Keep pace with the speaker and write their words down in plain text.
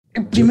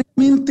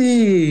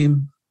Primeramente,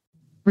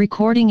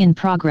 Recording in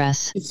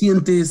progress.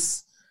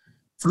 sientes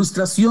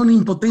frustración,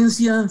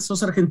 impotencia,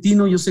 sos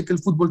argentino, yo sé que el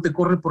fútbol te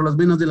corre por las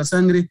venas de la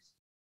sangre.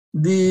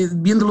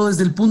 Viéndolo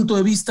desde el punto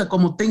de vista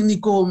como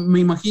técnico, me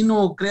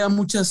imagino crea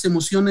muchas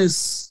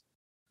emociones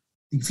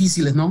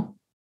difíciles, ¿no?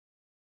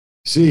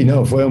 Sí,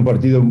 no, fue un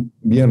partido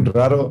bien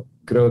raro.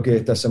 Creo que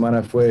esta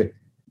semana fue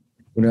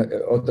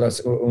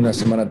una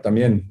semana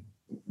también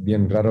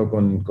bien raro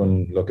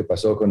con lo que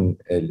pasó con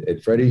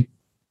el Freddy.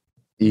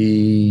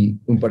 Y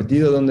un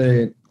partido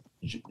donde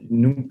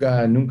nunca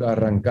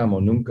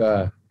arrancamos,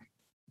 nunca,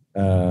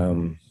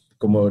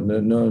 como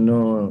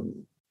no,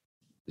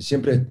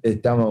 siempre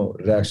estamos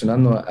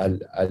reaccionando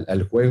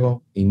al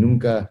juego y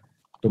nunca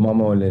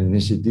tomamos la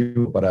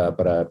iniciativa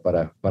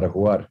para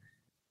jugar.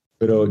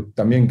 Pero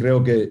también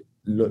creo que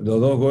los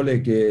dos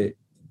goles que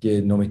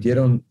nos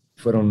metieron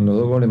fueron los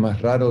dos goles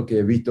más raros que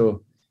he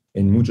visto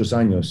en muchos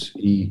años.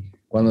 Y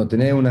cuando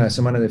tenés una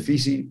semana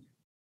difícil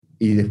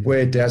y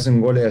después te hacen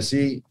goles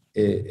así,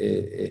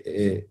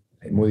 es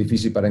muy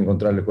difícil para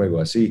encontrar el juego.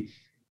 Así,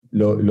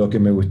 lo que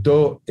me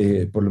gustó,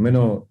 por lo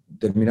menos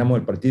terminamos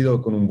el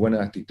partido con una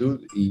buena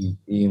actitud y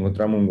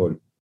encontramos un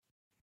gol.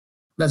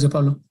 Gracias,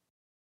 Pablo.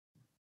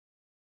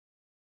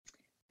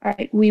 All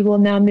right, we will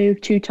now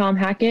move to Tom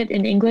Hackett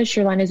in English.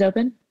 Your line is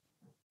open.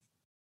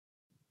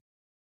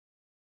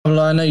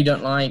 Pablo, I know you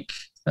don't like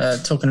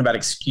talking about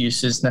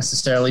excuses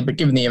necessarily, but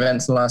given the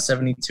events in the last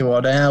 72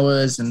 odd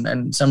hours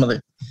and some of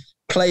the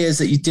players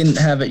that you didn't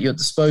have at your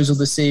disposal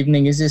this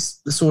evening, is this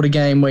the sort of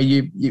game where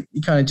you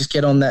kind of just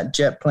get on that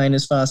jet plane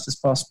as fast as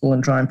possible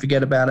and try and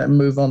forget about it and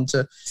move on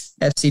to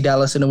FC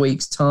Dallas in a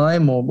week's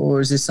time, or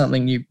is this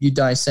something you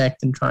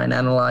dissect and try and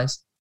analyze?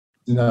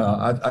 No,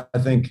 I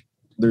think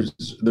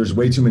there's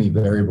way too many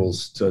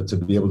variables to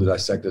be able to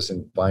dissect this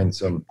and find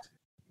some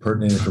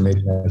pertinent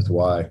information as to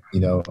why.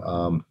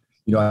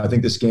 I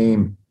think this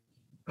game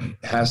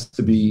has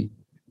to be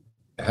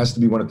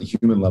one at the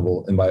human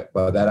level, and by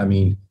that I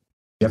mean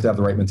you have to have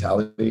the right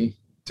mentality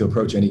to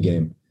approach any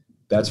game.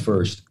 That's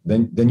first.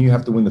 Then you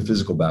have to win the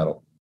physical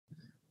battle,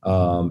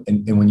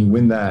 and when you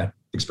win that,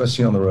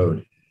 especially on the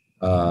road,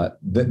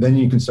 then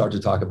you can start to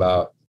talk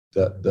about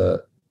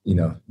the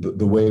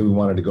way we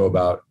wanted to go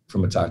about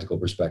from a tactical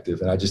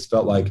perspective. And I just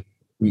felt like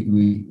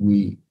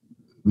we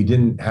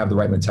didn't have the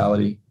right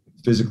mentality.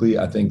 Physically,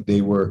 I think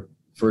they were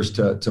first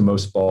to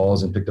most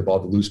balls and picked up all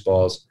the loose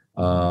balls.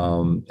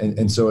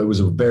 And so it was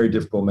a very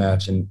difficult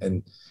match.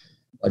 And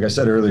like I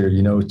said earlier,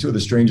 two of the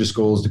strangest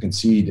goals to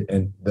concede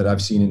and that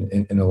I've seen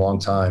in a long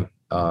time.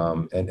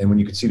 And when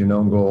you concede an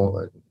own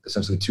goal,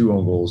 essentially two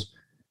own goals,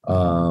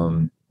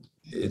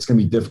 it's going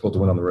to be difficult to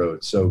win on the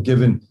road. So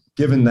given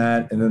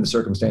that, and then the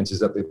circumstances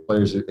that the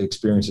players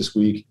experienced this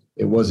week,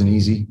 it wasn't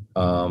easy.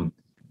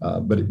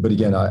 But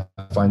again, I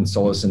find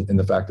solace in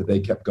the fact that they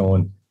kept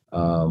going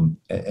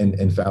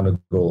and found a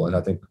goal. And I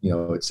think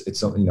it's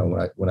something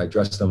when I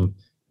addressed them,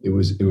 it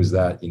was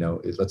that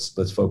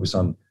let's focus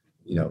on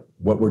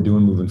what we're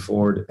doing moving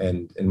forward,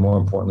 and more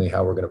importantly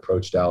how we're going to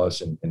approach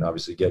Dallas and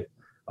obviously get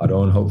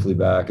Adon hopefully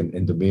back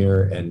and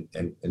Demir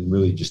and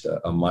really just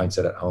a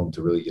mindset at home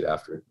to really get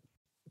after it.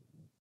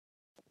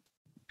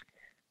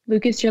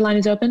 Lucas, your line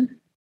is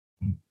open.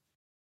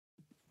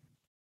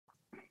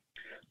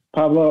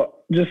 Pablo,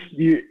 just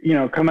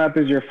come up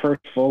as your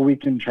first full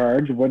week in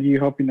charge. What are you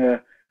hoping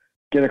to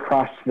get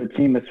across to the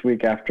team this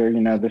week after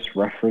this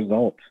rough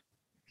result?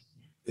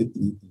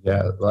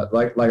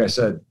 Like I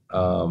said,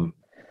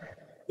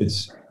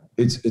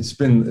 it's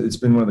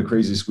been one of the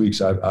craziest weeks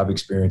I've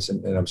experienced,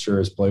 and I'm sure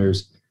as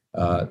players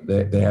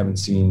they haven't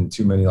seen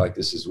too many like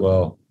this as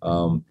well.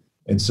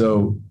 And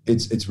so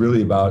it's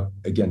really about,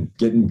 again,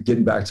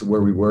 getting back to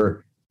where we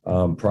were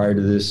prior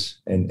to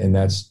this, and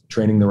that's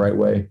training the right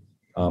way,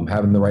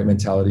 having the right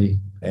mentality,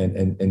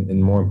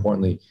 and more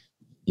importantly,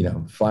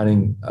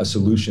 finding a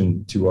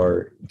solution to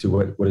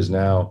what is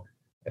now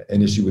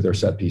an issue with our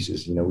set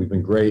pieces. We've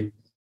been great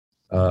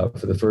for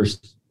the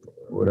first,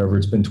 whatever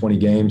it's been, 20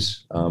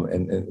 games,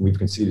 and we've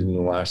conceded in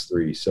the last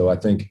 3. So I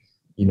think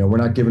we're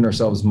not giving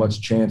ourselves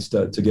much chance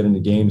to get into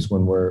games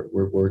when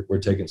we're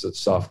taking such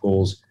soft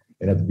goals.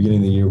 And at the beginning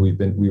of the year,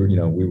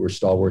 we were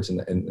stalwarts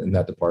in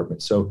that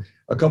department. So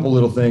a couple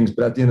little things,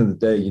 but at the end of the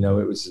day,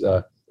 it was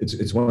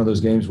it's one of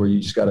those games where you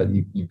just got to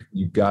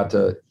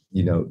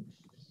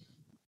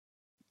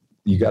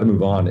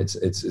move on.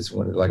 It's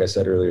one, like I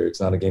said earlier, it's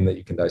not a game that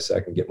you can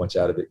dissect and get much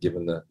out of it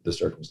given the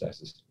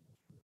circumstances.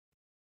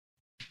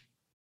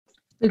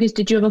 Lucas,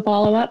 did you have a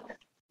follow-up?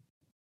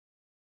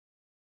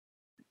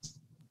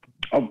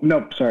 Oh,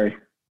 no, sorry.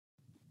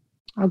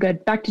 All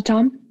good. Back to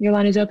Tom. Your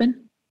line is open.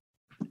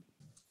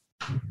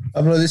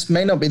 Pablo, this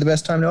may not be the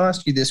best time to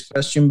ask you this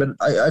question, but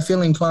I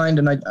feel inclined,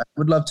 and I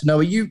would love to know: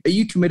 are you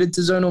committed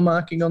to zonal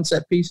marking on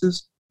set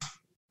pieces?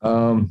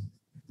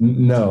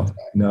 No.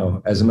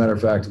 As a matter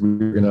of fact,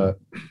 we were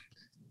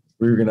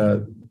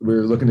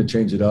looking to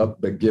change it up,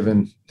 but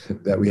given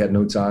that we had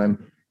no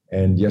time,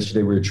 and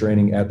yesterday we were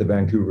training at the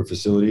Vancouver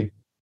facility,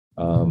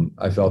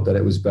 I felt that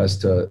it was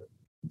best to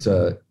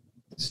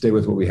stay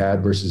with what we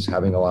had versus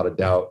having a lot of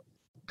doubt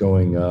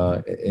going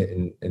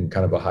in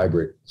kind of a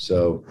hybrid.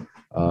 So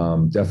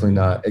definitely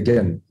not.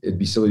 Again, it'd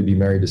be silly to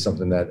be married to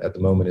something that at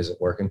the moment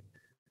isn't working.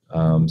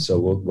 So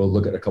we'll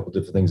look at a couple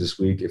different things this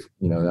week. If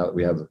now that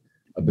we have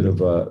a bit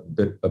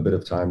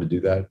of time to do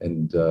that,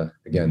 and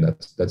again,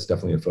 that's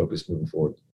definitely a focus moving forward.